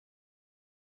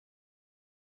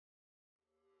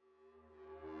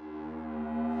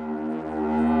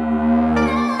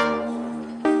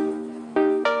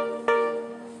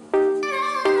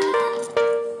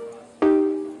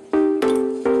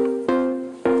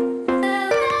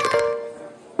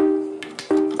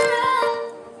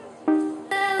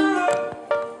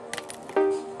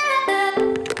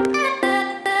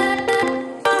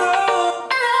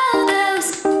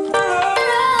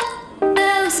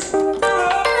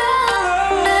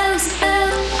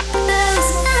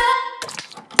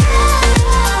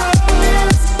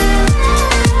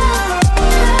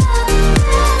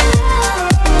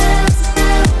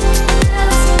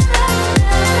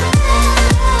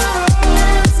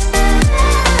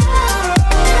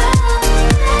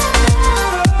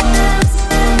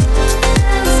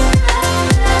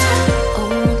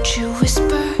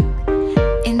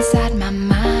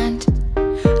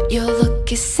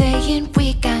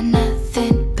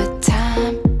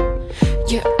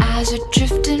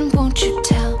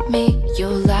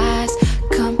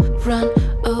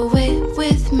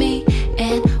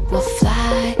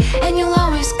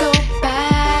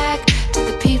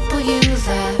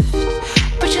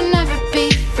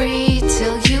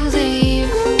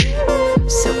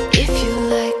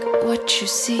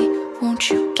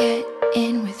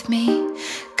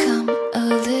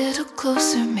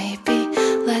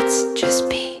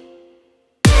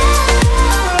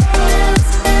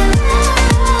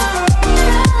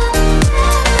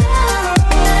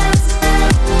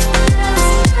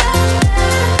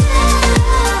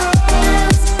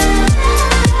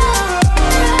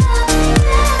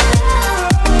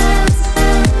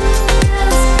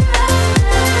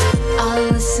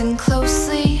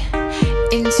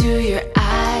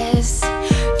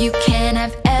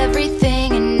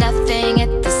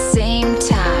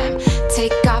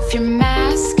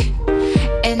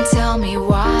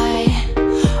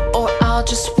I'll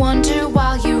just wonder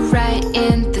while you write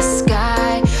in the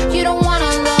sky. You don't wanna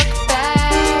look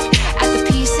back at the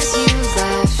pieces you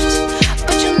left,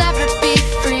 but you'll never be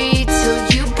free till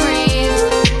you breathe.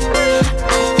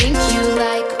 I think you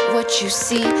like what you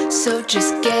see, so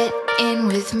just get in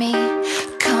with me.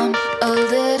 Come a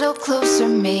little closer,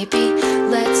 maybe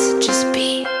let's just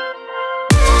be.